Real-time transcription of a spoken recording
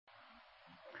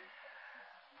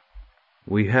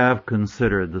We have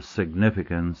considered the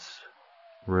significance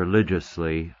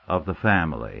religiously of the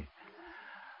family.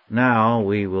 Now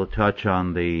we will touch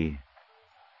on the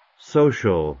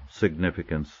social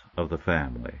significance of the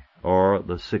family, or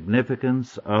the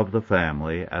significance of the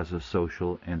family as a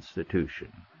social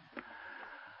institution.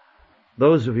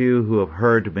 Those of you who have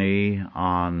heard me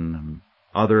on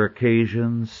other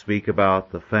occasions speak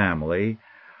about the family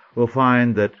will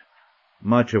find that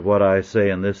much of what I say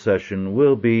in this session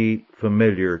will be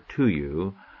familiar to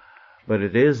you, but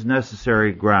it is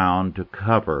necessary ground to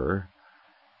cover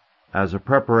as a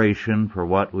preparation for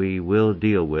what we will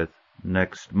deal with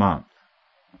next month.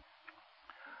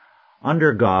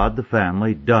 Under God, the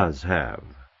family does have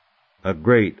a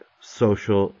great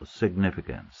social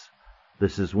significance.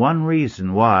 This is one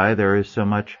reason why there is so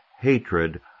much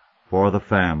hatred for the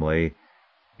family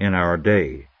in our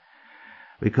day,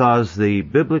 because the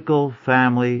biblical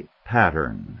family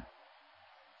pattern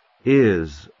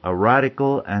is a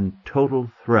radical and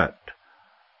total threat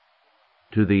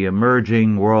to the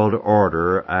emerging world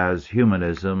order as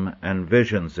humanism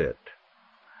envisions it.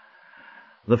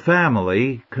 The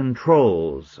family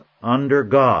controls under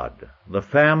God. The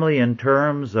family, in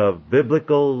terms of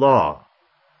biblical law,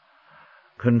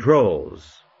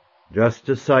 controls, just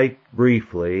to cite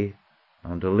briefly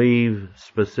and to leave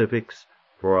specifics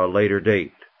for a later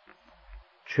date,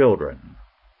 children.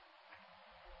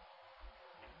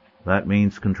 That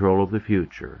means control of the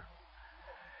future.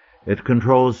 It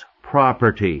controls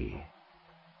property,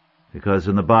 because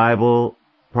in the Bible,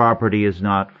 property is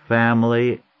not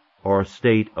family or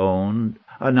state-owned,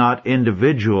 not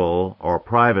individual or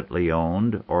privately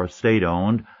owned or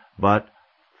state-owned, but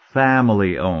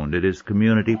family-owned. It is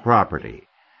community property.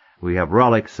 We have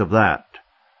relics of that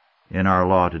in our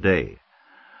law today.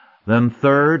 Then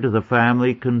third, the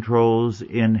family controls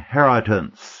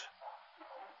inheritance,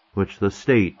 which the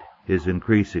state is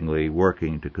increasingly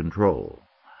working to control.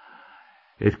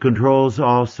 It controls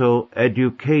also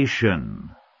education,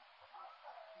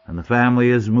 and the family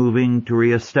is moving to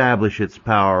reestablish its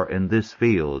power in this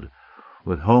field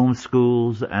with home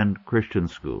schools and Christian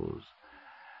schools.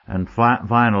 And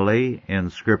finally,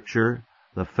 in Scripture,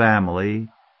 the family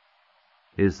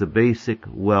is the basic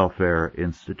welfare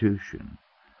institution.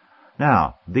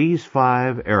 Now, these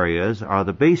 5 areas are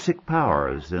the basic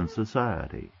powers in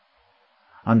society.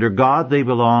 Under God, they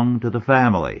belong to the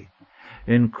family.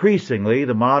 Increasingly,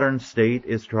 the modern state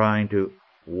is trying to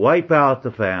wipe out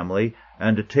the family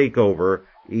and to take over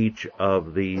each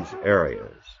of these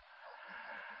areas.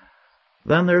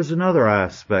 Then there's another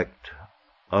aspect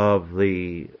of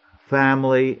the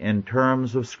family in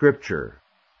terms of Scripture,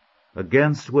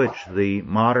 against which the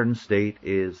modern state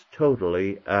is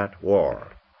totally at war.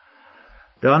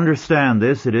 To understand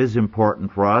this, it is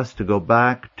important for us to go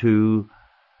back to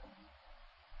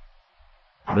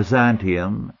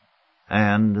Byzantium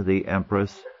and the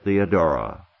Empress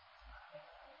Theodora,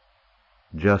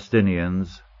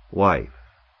 Justinian's wife.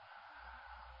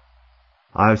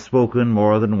 I've spoken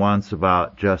more than once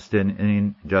about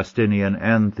Justinian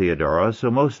and Theodora, so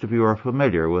most of you are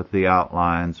familiar with the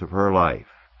outlines of her life.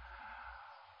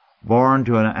 Born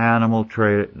to an animal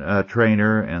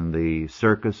trainer in the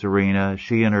circus arena,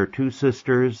 she and her 2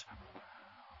 sisters,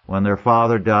 when their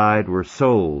father died, were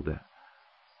sold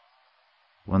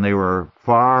when they were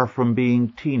far from being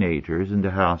teenagers into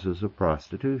houses of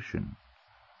prostitution.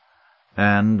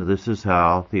 And this is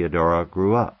how Theodora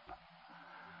grew up.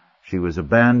 She was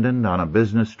abandoned on a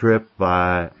business trip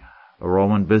by a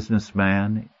Roman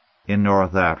businessman in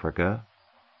North Africa,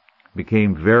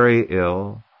 became very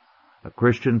ill. A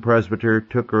Christian presbyter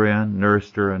took her in,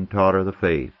 nursed her, and taught her the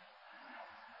faith.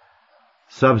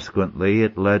 Subsequently,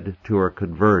 it led to her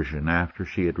conversion after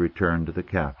she had returned to the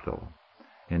capital.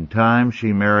 In time,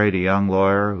 she married a young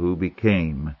lawyer who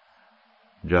became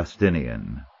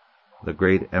Justinian, the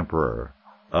great emperor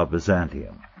of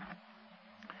Byzantium.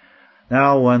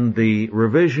 Now, when the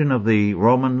revision of the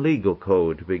Roman legal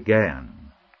code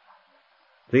began,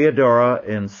 Theodora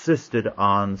insisted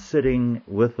on sitting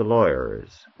with the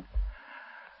lawyers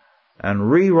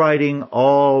and rewriting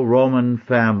all Roman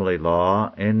family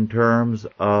law in terms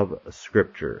of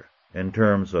Scripture, in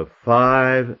terms of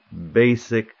 5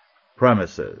 basic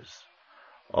premises,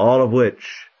 all of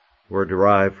which were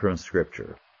derived from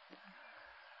Scripture.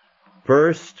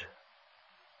 First,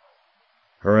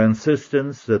 her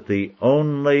insistence that the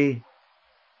only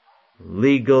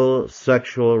legal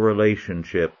sexual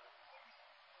relationship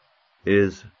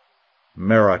is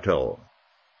marital.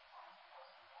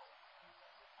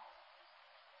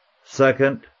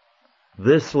 Second,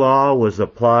 this law was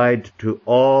applied to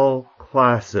all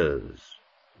classes,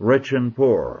 rich and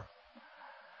poor,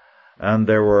 and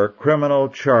there were criminal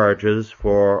charges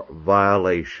for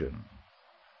violation.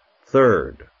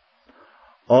 Third,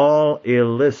 all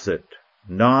illicit,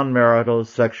 non-marital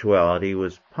sexuality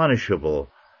was punishable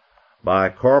by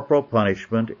corporal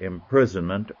punishment,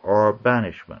 imprisonment, or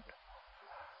banishment.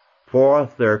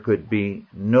 Fourth, there could be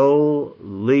no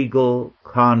legal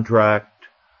contract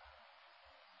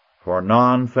for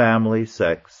non-family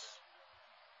sex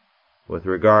with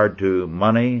regard to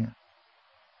money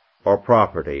or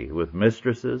property with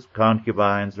mistresses,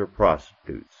 concubines, or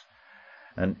prostitutes.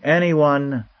 And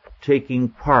anyone taking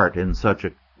part in such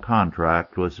a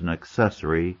contract was an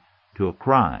accessory to a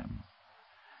crime.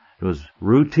 It was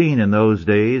routine in those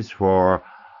days for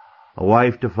a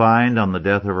wife to find on the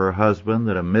death of her husband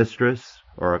that a mistress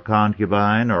or a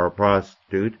concubine or a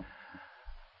prostitute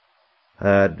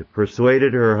had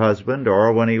persuaded her husband,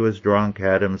 or when he was drunk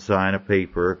had him sign a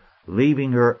paper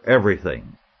leaving her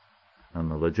everything,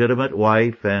 and the legitimate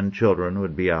wife and children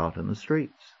would be out in the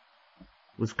streets.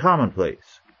 It was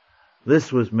commonplace.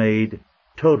 This was made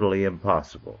totally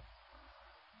impossible.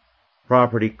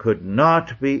 Property could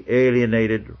not be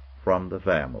alienated from the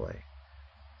family.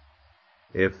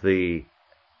 If the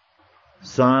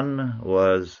son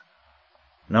was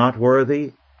not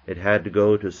worthy, it had to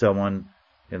go to someone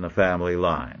in the family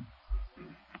line.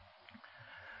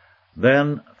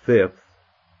 Then, fifth,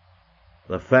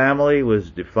 the family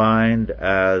was defined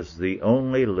as the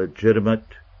only legitimate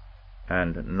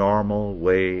and normal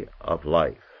way of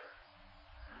life.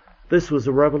 This was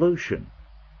a revolution.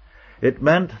 It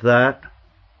meant that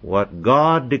what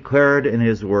God declared in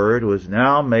His Word was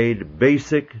now made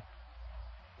basic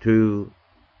to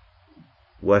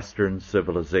Western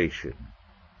civilization.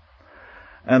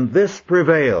 And this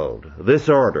prevailed, this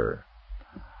order,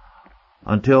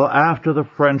 until after the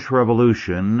French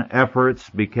Revolution, efforts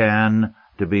began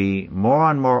to be more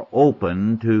and more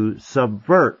open to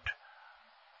subvert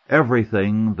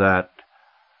everything that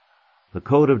the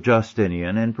Code of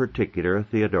Justinian, in particular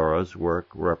Theodora's work,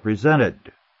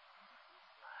 represented.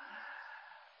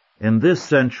 In this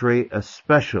century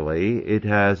especially, it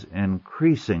has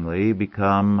increasingly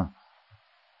become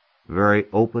very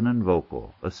open and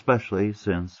vocal, especially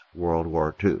since World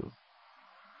War II.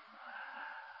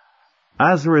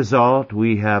 As a result,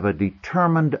 we have a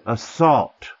determined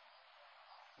assault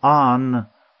on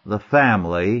the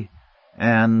family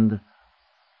and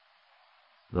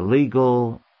the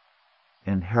legal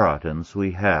inheritance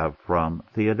we have from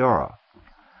Theodora.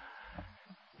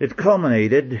 It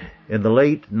culminated in the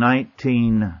late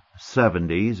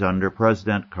 1970s under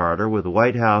President Carter with the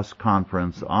White House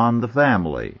Conference on the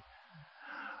Family,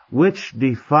 which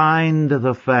defined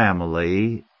the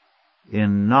family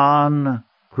in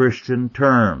non-Christian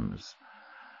terms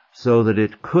so that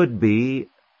it could be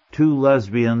two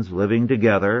lesbians living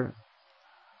together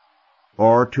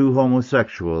or two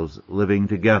homosexuals living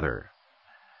together.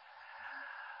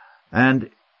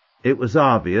 And it was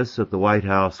obvious that the White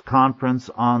House Conference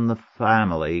on the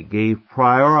Family gave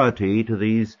priority to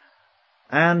these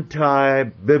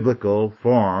anti-biblical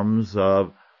forms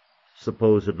of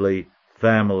supposedly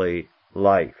family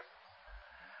life.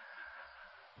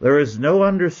 There is no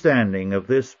understanding of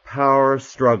this power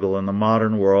struggle in the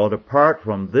modern world apart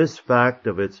from this fact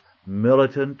of its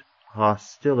militant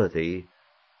hostility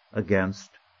against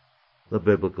the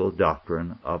biblical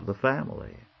doctrine of the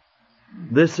family.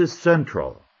 This is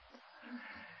central.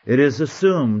 It is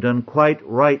assumed, and quite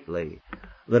rightly,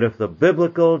 that if the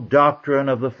biblical doctrine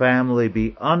of the family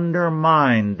be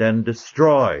undermined and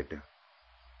destroyed,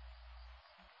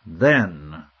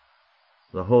 then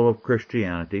the whole of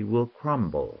Christianity will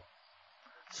crumble.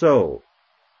 So,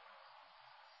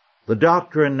 the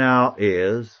doctrine now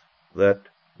is that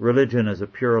religion is a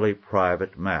purely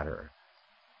private matter.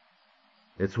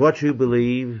 It's what you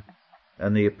believe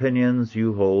and the opinions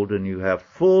you hold, and you have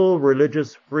full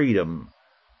religious freedom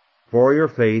for your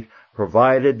faith,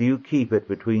 provided you keep it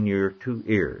between your two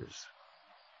ears.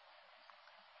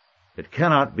 It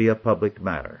cannot be a public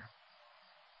matter,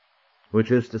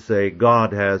 which is to say,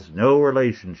 God has no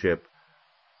relationship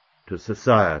to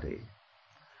society.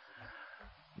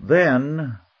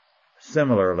 Then,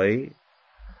 similarly,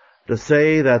 to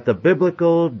say that the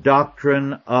biblical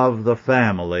doctrine of the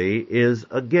family is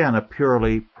again a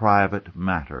purely private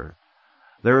matter.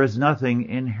 There is nothing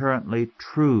inherently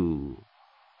true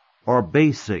or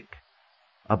basic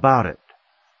about it.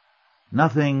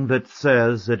 Nothing that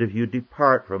says that if you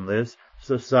depart from this,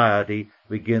 society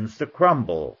begins to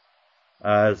crumble,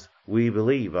 as we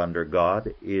believe under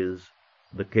God is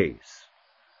the case.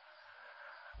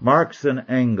 Marx and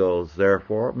Engels,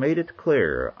 therefore, made it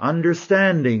clear,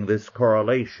 understanding this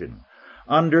correlation,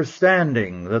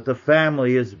 understanding that the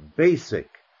family is basic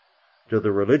to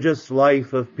the religious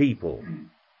life of people,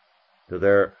 to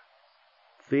their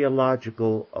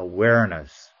theological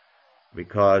awareness,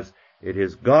 because it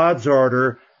is God's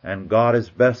order, and God is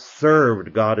best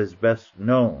served, God is best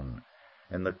known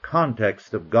in the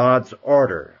context of God's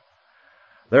order.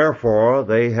 Therefore,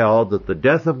 they held that the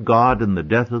death of God and the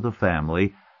death of the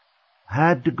family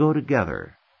had to go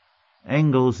together.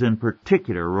 Engels in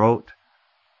particular wrote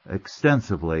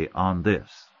extensively on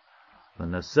this, the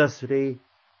necessity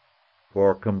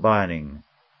for combining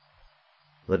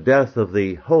the death of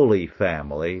the Holy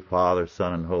Family, Father,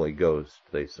 Son, and Holy Ghost,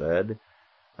 they said,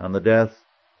 and the death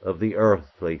of the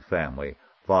earthly family,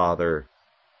 father,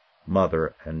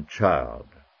 mother, and child.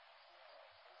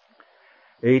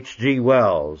 H.G.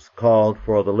 Wells called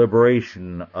for the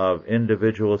liberation of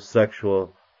individual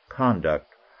sexual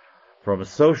conduct from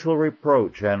social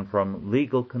reproach and from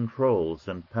legal controls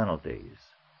and penalties.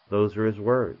 Those are his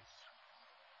words.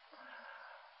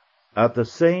 At the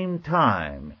same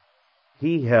time,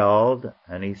 he held,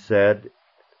 and he said,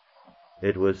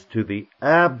 it was to the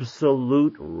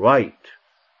absolute right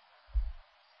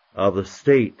of the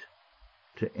state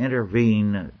to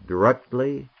intervene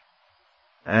directly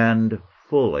and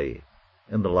fully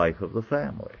in the life of the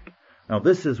family. Now,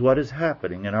 this is what is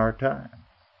happening in our time.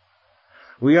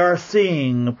 We are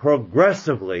seeing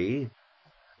progressively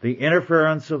the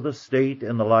interference of the state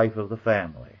in the life of the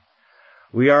family.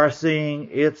 We are seeing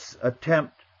its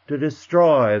attempt to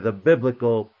destroy the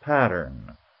biblical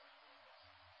pattern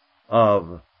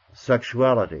of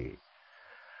sexuality.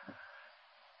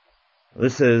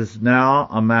 This is now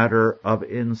a matter of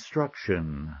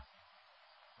instruction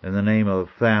in the name of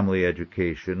family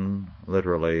education,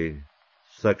 literally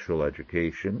sexual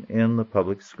education, in the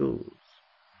public schools.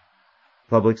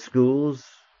 Public schools,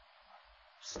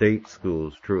 state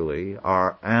schools truly,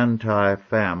 are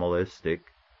anti-familistic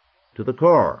to the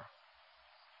core.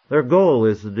 Their goal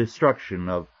is the destruction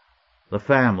of the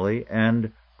family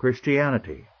and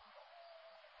Christianity.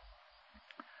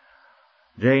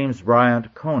 James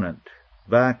Bryant Conant,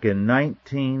 back in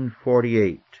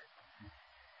 1948,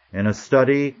 in a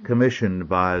study commissioned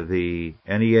by the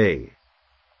NEA,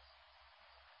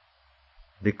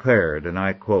 declared, and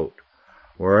I quote,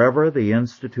 "Wherever the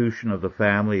institution of the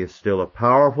family is still a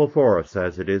powerful force,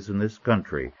 as it is in this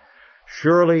country,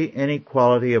 surely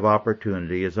inequality of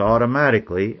opportunity is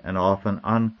automatically and often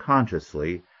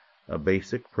unconsciously a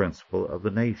basic principle of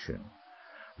the nation.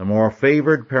 The more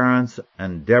favored parents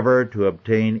endeavor to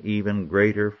obtain even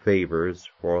greater favors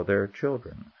for their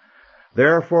children.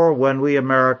 Therefore, when we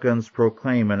Americans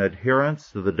proclaim an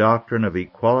adherence to the doctrine of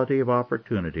equality of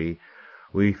opportunity,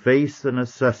 we face the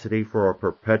necessity for a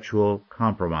perpetual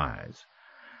compromise.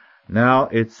 Now,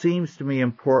 it seems to me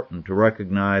important to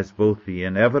recognize both the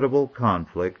inevitable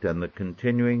conflict and the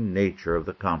continuing nature of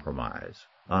the compromise."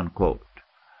 Unquote.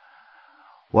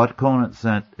 What Conant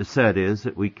said is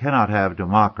that we cannot have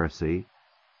democracy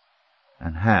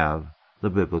and have the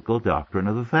biblical doctrine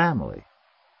of the family,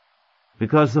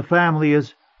 because the family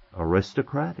is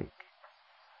aristocratic.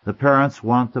 The parents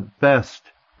want the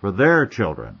best for their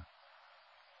children,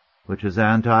 which is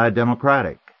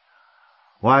anti-democratic.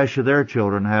 Why should their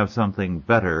children have something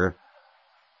better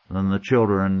than the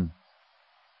children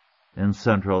in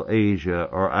Central Asia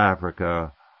or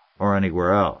Africa or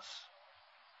anywhere else?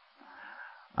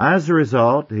 As a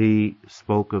result, he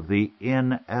spoke of the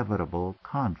inevitable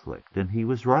conflict, and he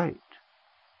was right.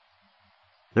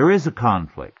 There is a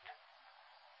conflict.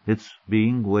 It's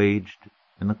being waged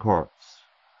in the courts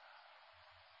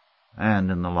and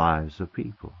in the lives of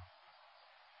people.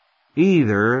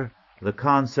 Either the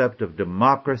concept of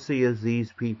democracy, as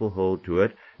these people hold to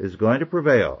it, is going to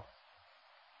prevail,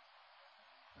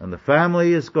 and the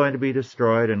family is going to be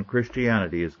destroyed and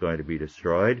Christianity is going to be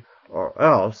destroyed, or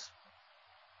else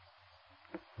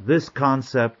this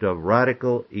concept of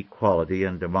radical equality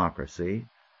and democracy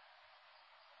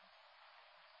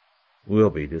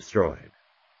will be destroyed.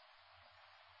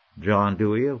 John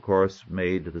Dewey, of course,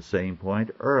 made the same point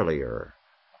earlier,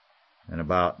 in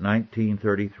about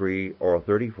 1933 or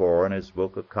 34 in his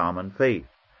book A Common Faith,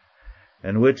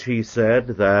 in which he said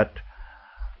that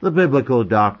the biblical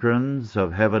doctrines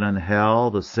of heaven and hell,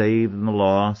 the saved and the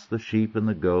lost, the sheep and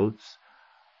the goats,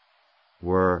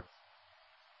 were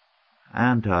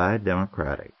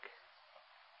anti-democratic,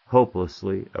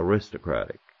 hopelessly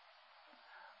aristocratic,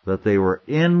 that they were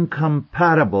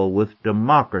incompatible with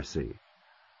democracy,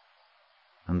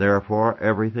 and therefore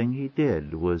everything he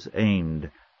did was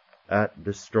aimed at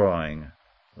destroying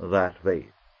that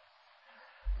faith.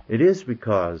 It is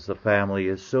because the family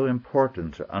is so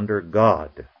important under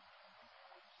God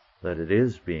that it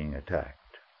is being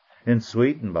attacked. In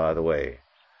Sweden, by the way,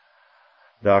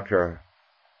 Dr.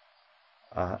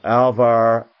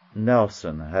 Alvar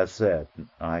Nelson has said,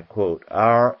 I quote,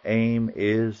 "Our aim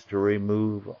is to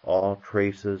remove all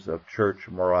traces of church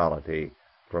morality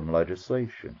from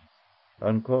legislation,"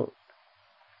 unquote.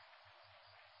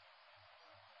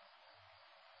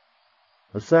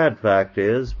 The sad fact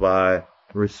is, by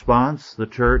response, the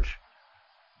church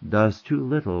does too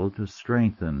little to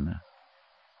strengthen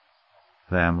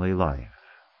family life.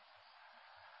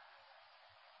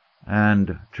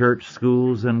 And church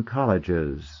schools and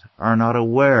colleges are not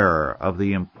aware of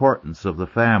the importance of the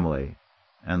family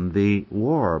and the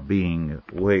war being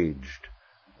waged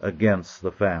against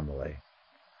the family.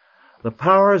 The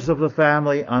powers of the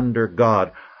family under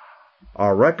God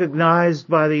are recognized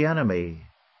by the enemy,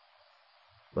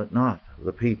 but not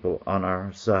the people on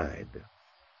our side.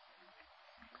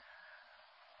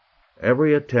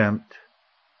 Every attempt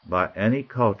by any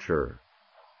culture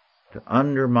to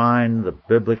undermine the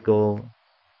biblical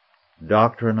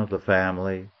doctrine of the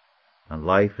family and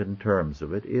life in terms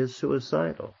of it is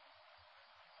suicidal.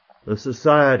 The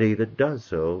society that does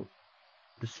so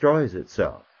destroys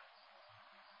itself.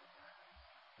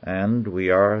 And we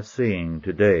are seeing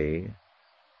today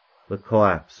the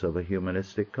collapse of a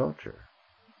humanistic culture.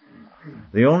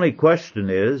 The only question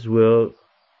is, will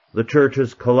the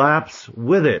churches collapse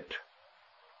with it?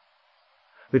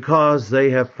 Because they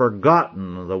have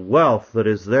forgotten the wealth that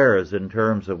is theirs in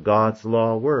terms of God's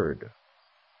law word.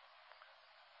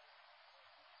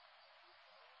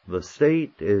 The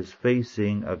state is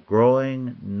facing a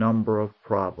growing number of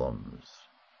problems,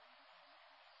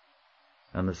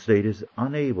 and the state is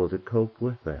unable to cope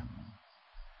with them.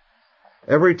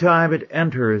 Every time it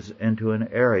enters into an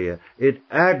area, it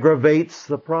aggravates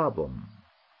the problem.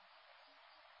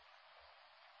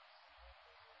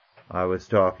 I was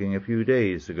talking a few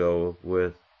days ago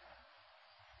with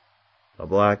a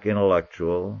black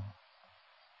intellectual,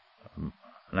 an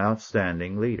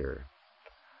outstanding leader,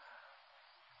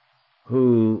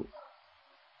 who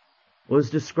was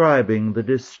describing the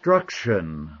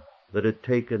destruction that had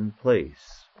taken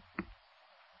place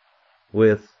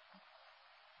with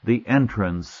the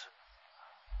entrance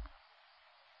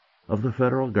of the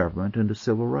federal government into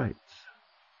civil rights.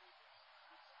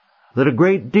 That a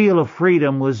great deal of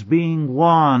freedom was being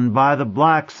won by the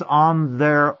blacks on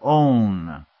their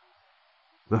own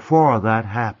before that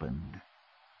happened.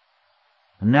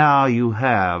 Now you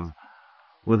have,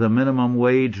 with a minimum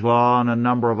wage law and a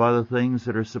number of other things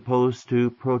that are supposed to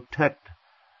protect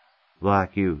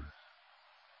black youth,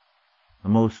 the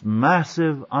most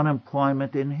massive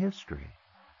unemployment in history.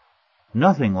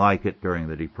 Nothing like it during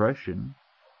the Depression.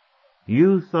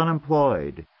 Youth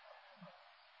unemployed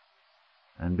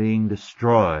and being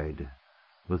destroyed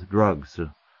with drugs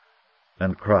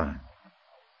and crime.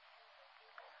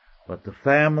 But the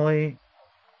family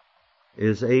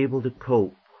is able to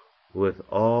cope with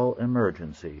all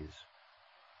emergencies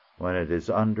when it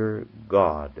is under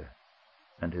God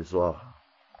and His law.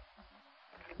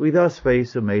 We thus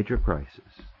face a major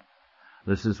crisis.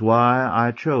 This is why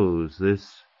I chose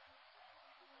this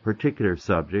particular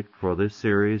subject for this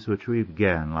series, which we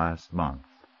began last month,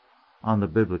 on the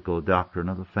biblical doctrine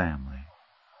of the family,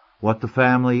 what the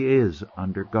family is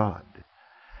under God.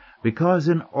 Because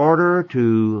in order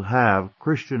to have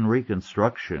Christian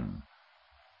reconstruction,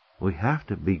 we have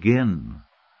to begin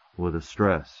with a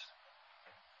stress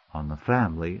on the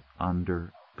family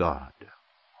under God.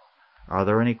 Are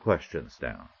there any questions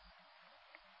now?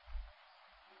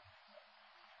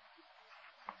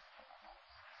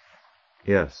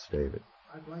 Yes, David.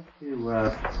 I'd like to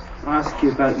ask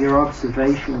you about your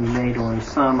observation you made on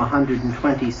Psalm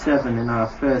 127 in our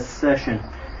first session,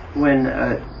 when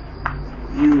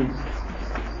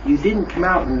you didn't come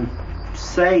out and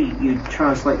say you'd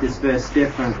translate this verse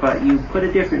different, but you put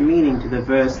a different meaning to the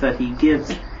verse that He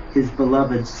gives His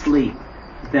beloved sleep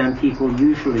than people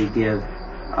usually give.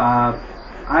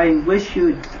 I wish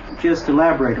you'd just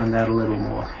elaborate on that a little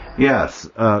more. Yes,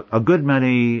 a good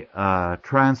many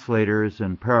translators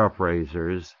and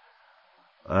paraphrasers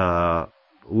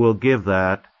will give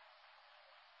that.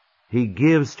 He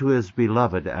gives to His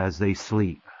beloved as they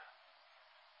sleep.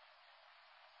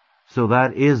 So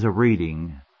that is a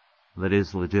reading that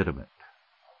is legitimate,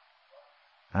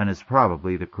 and is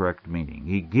probably the correct meaning.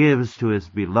 He gives to His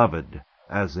beloved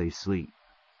as they sleep.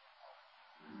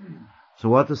 So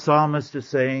what the psalmist is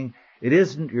saying, it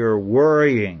isn't your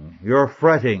worrying, your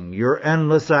fretting, your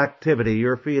endless activity,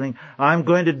 your feeling, I'm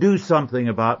going to do something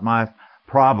about my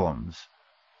problems,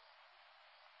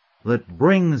 that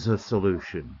brings a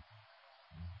solution,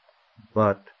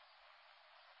 but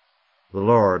the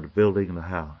Lord building the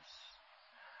house.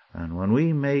 And when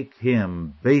we make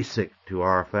Him basic to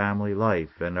our family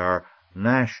life and our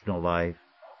national life,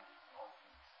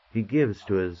 He gives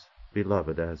to His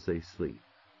beloved as they sleep.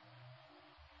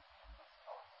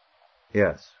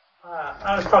 Yes?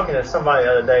 I was talking to somebody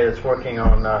the other day that's working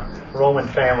on Roman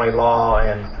family law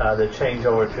and the change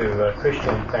over to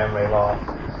Christian family law.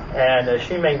 And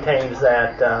she maintains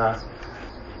that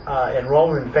in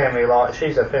Roman family law,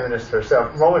 she's a feminist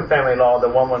herself, Roman family law, the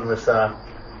woman was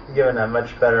given a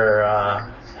much better,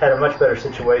 had a much better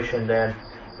situation than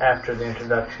after the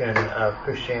introduction of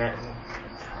Christianity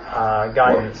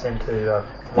guidance into...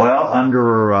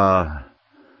 under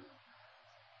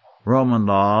Roman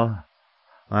law,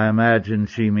 I imagine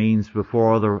she means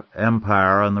before the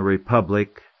Empire and the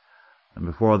Republic and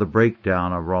before the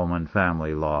breakdown of Roman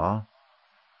family law.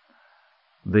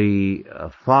 The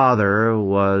father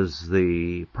was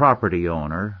the property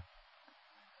owner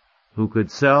who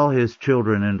could sell his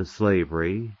children into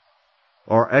slavery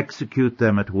or execute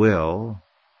them at will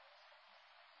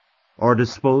or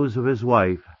dispose of his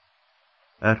wife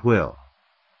at will.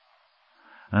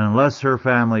 And unless her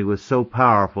family was so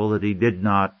powerful that he did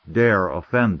not dare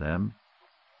offend them,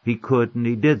 he could and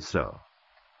he did so.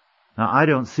 Now, I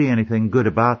don't see anything good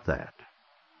about that.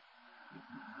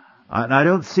 And I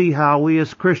don't see how we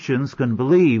as Christians can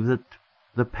believe that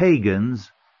the pagans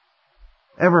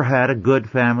ever had a good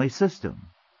family system.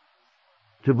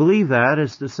 To believe that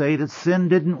is to say that sin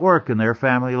didn't work in their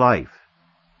family life.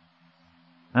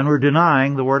 And we're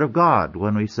denying the Word of God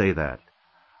when we say that.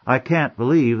 I can't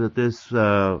believe that this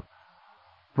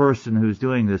person who's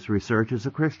doing this research is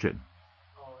a Christian.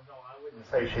 Oh, no, I wouldn't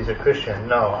say she's a Christian.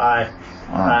 No,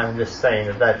 I'm just saying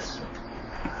that that's...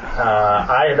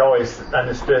 I had always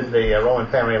understood the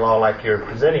Roman family law like you're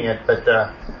presenting it, but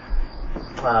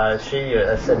she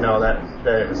said no, that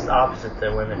it was the opposite,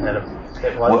 that women had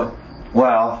it wasn't.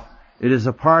 Well, it is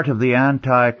a part of the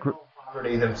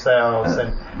property themselves,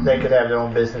 and they could have their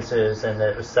own businesses, and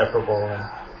it was separable and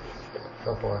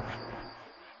so forth.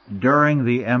 During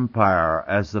the Empire,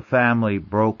 as the family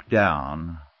broke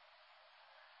down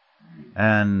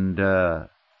and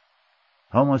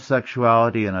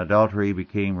homosexuality and adultery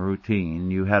became routine,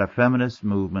 you had a feminist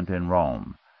movement in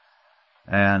Rome.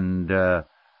 And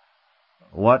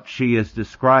what she is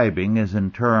describing is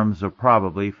in terms of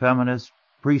probably feminist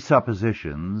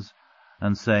presuppositions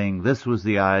and saying this was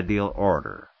the ideal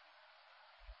order.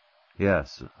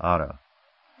 Yes, Otto.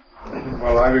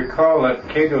 Well, I recall that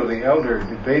Cato the Elder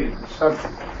debated the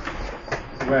subject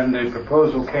when the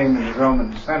proposal came in the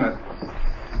Roman Senate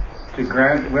to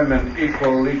grant women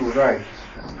equal legal rights.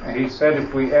 And he said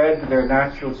if we add to their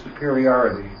natural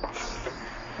superiority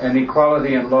and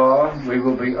equality in law, we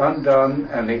will be undone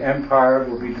and the empire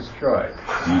will be destroyed.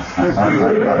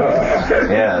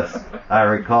 Yes, I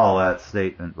recall that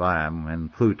statement by him in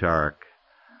Plutarch.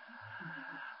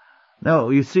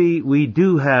 No, you see, we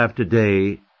do have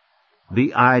today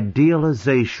the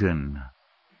idealization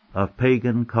of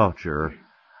pagan culture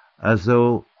as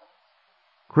though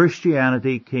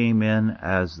Christianity came in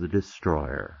as the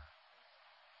destroyer.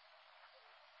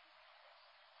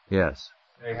 Yes.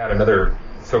 They had another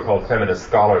so-called feminist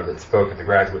scholar that spoke at the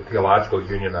Graduate Theological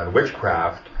Union on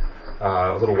witchcraft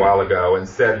a little while ago and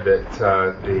said that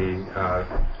the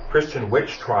Christian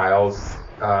witch trials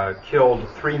killed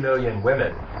 3 million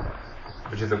women,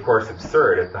 which is, of course,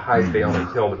 absurd. At the height, they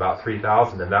only killed about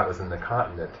 3,000, and that was in the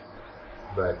continent.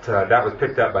 But that was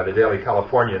picked up by the Daily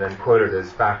Californian and quoted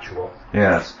as factual.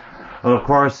 Yes. Well, of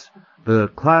course, the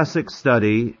classic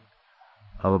study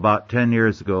of about 10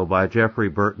 years ago by Jeffrey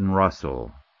Burton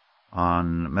Russell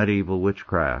on medieval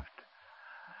witchcraft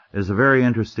is a very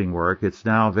interesting work. It's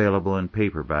now available in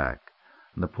paperback.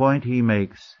 And the point he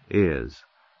makes is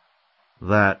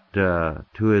that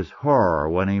to his horror,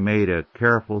 when he made a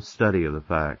careful study of the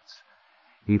facts,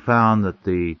 he found that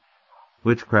the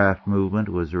witchcraft movement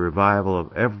was a revival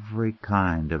of every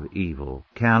kind of evil: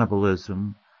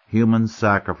 cannibalism, human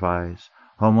sacrifice,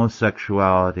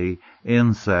 homosexuality,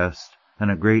 incest, and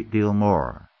a great deal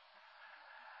more.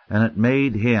 And it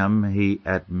made him, he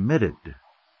admitted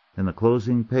in the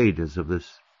closing pages of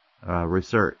this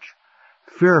research,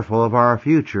 fearful of our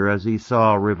future as he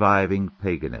saw reviving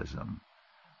paganism.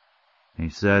 He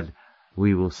said,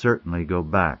 we will certainly go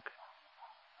back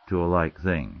to a like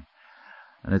thing.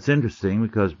 And it's interesting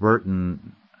because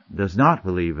Burton does not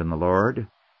believe in the Lord,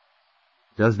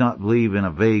 does not believe in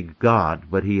a vague God,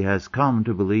 but he has come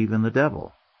to believe in the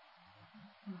devil.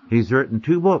 He's written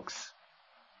 2 books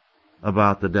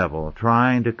about the devil,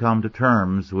 trying to come to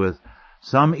terms with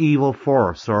some evil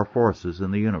force or forces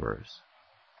in the universe.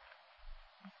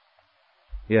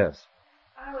 Yes?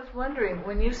 I was wondering,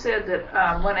 when you said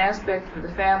that one aspect of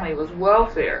the family was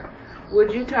welfare,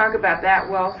 would you talk about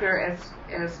that welfare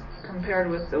as compared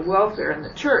with the welfare in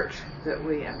the church that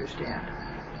we understand?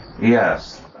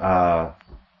 Yes.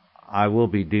 I will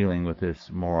be dealing with this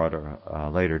more at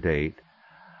a later date.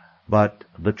 But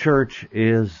the church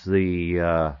is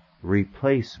the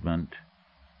replacement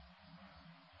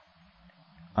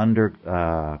under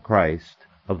Christ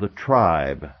of the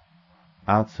tribe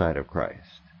outside of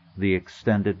Christ, the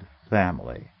extended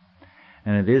family.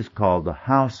 And it is called the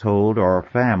household or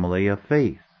family of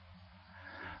faith.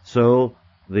 So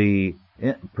the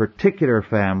particular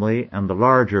family and the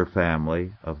larger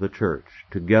family of the church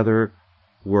together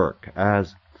work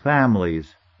as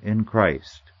families in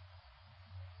Christ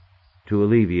to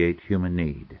alleviate human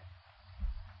need.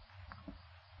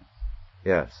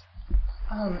 Yes.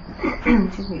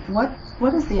 Excuse me. What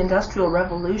has the Industrial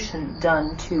Revolution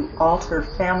done to alter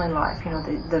family life? You know,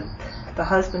 the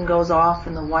husband goes off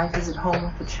and the wife is at home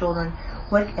with the children.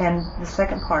 And the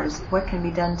second part is, what can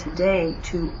be done today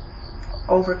to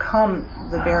overcome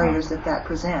the barriers that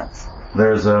presents?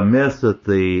 There's a myth that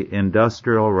the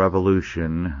Industrial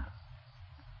Revolution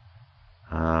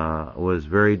was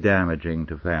very damaging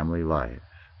to family life.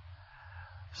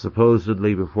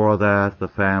 Supposedly before that, the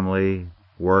family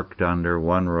worked under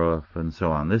one roof and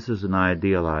so on. This is an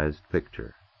idealized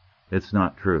picture. It's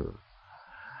not true.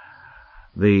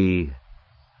 The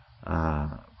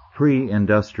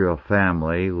pre-industrial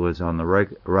family was on the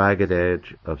ragged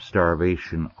edge of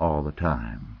starvation all the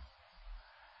time.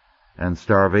 And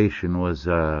starvation was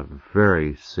a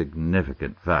very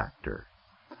significant factor.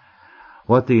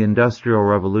 What the Industrial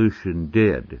Revolution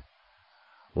did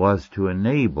was to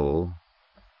enable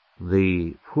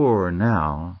the poor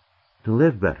now to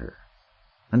live better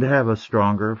and to have a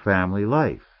stronger family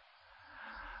life.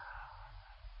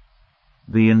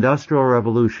 The Industrial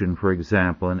Revolution, for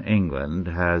example, in England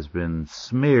has been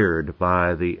smeared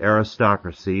by the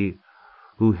aristocracy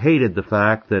who hated the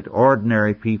fact that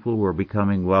ordinary people were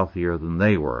becoming wealthier than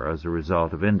they were as a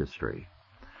result of industry.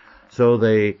 So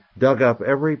they dug up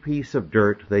every piece of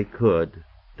dirt they could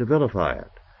to vilify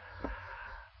it.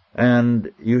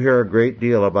 And you hear a great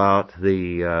deal about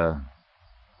the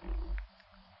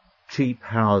cheap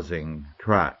housing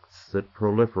tracts that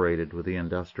proliferated with the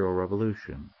Industrial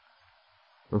Revolution.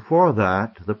 Before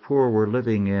that, the poor were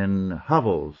living in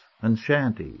hovels and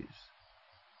shanties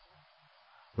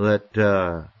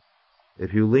that,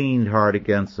 if you leaned hard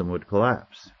against them, would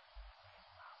collapse.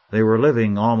 They were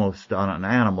living almost on an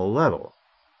animal level.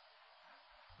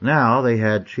 Now they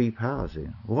had cheap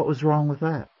housing. What was wrong with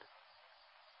that?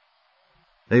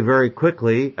 They very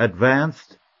quickly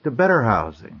advanced to better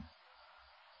housing.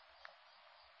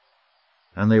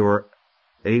 And they were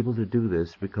able to do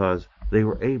this because they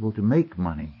were able to make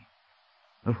money.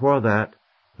 Before that,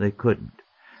 they couldn't.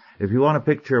 If you want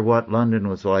to picture what London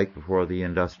was like before the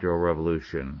Industrial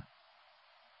Revolution,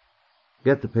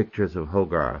 get the pictures of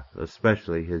Hogarth,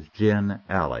 especially his Gin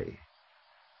Alley.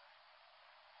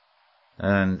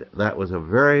 And that was a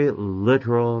very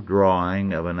literal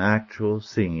drawing of an actual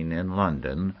scene in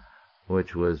London,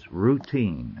 which was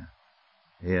routine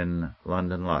in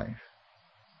London life.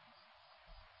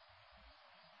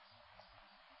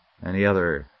 Any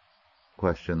other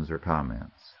questions or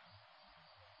comments?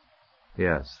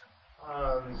 Yes.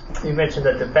 You mentioned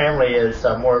that the family is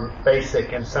more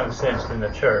basic in some sense than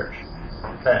the church.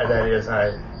 That is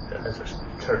as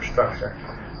a church structure.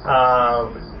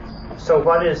 So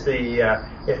what is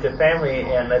if the family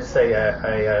and let's say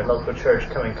a local church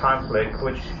come in conflict,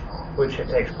 which it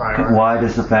takes priority? Why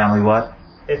does the family what?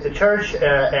 If the church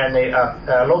and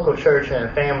the local church and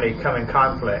a family come in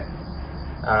conflict,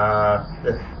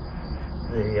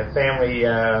 the family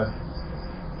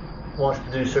wants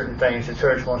to do certain things, the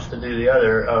church wants to do the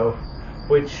other.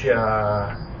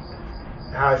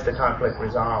 How is the conflict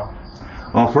resolved?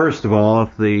 Well, first of all,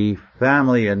 if the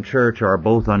family and church are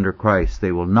both under Christ,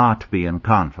 they will not be in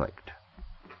conflict.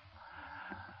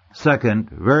 Second,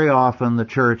 very often the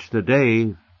church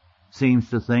today seems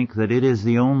to think that it is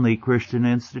the only Christian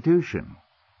institution.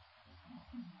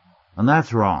 And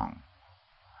that's wrong.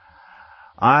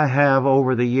 I have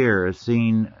over the years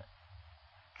seen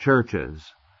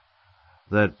churches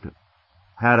that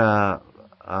had a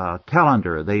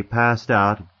calendar they passed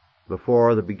out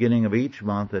before the beginning of each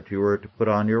month that you were to put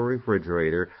on your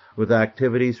refrigerator with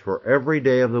activities for every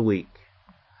day of the week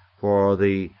for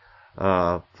the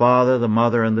father, the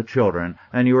mother, and the children,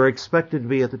 and you were expected to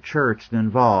be at the church and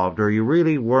involved, or you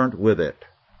really weren't with it.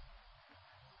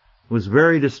 It was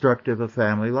very destructive of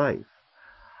family life.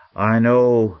 I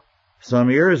know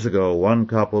some years ago one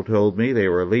couple told me they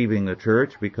were leaving the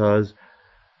church because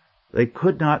They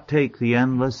could not take the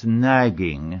endless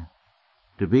nagging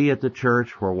to be at the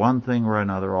church for one thing or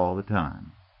another all the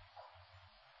time.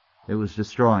 It was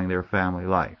destroying their family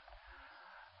life.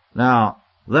 Now,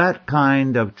 that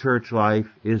kind of church life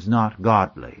is not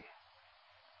godly.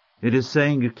 It is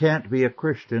saying you can't be a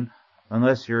Christian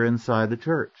unless you're inside the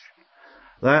church.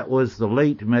 That was the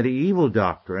late medieval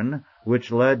doctrine,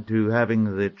 which led to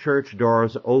having the church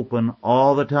doors open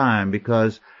all the time,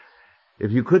 because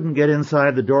if you couldn't get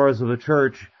inside the doors of the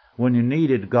church when you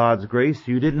needed God's grace,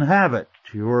 you didn't have it.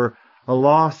 You were a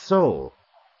lost soul.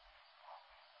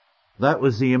 That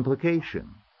was the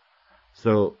implication.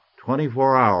 So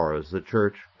 24 hours the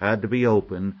church had to be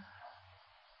open,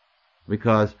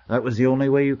 because that was the only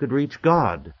way you could reach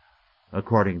God,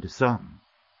 according to some.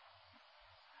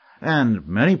 And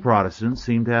many Protestants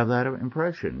seem to have that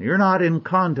impression. You're not in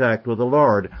contact with the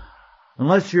Lord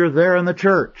unless you're there in the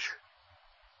church.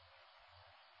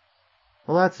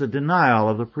 Well, that's a denial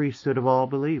of the priesthood of all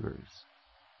believers.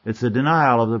 It's a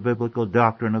denial of the biblical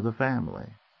doctrine of the family.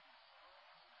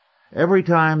 Every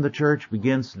time the church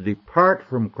begins to depart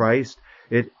from Christ,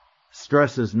 it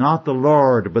stresses not the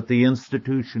Lord, but the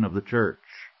institution of the church.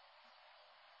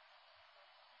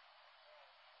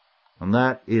 And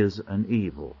that is an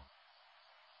evil.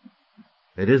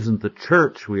 It isn't the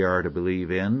church we are to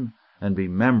believe in and be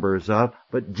members of,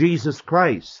 but Jesus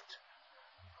Christ.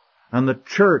 And the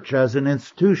church as an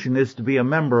institution is to be a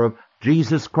member of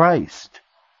Jesus Christ.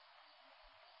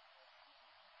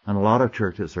 And a lot of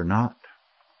churches are not.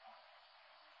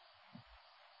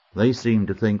 They seem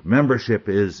to think membership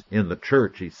is in the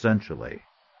church essentially.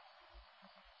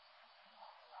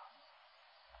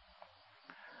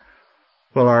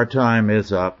 Well, our time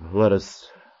is up. Let us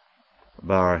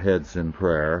bow our heads in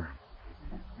prayer.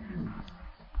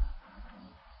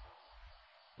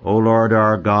 O Lord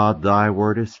our God, thy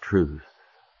word is truth,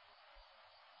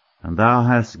 and thou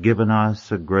hast given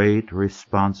us a great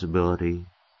responsibility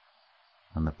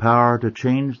and the power to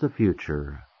change the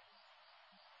future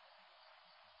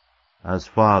as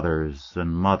fathers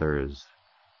and mothers,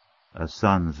 as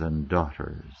sons and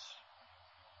daughters,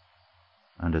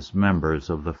 and as members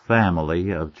of the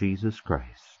family of Jesus Christ.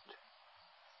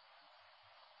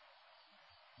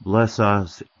 Bless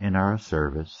us in our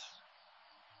service,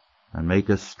 and make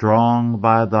us strong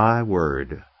by thy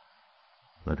word,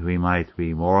 that we might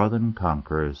be more than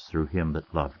conquerors through him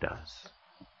that loved us.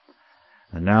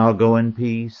 And now go in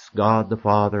peace. God the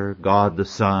Father, God the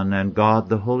Son, and God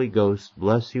the Holy Ghost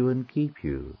bless you and keep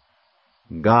you,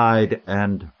 guide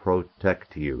and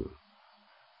protect you,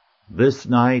 this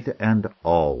night and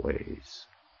always.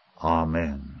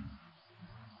 Amen.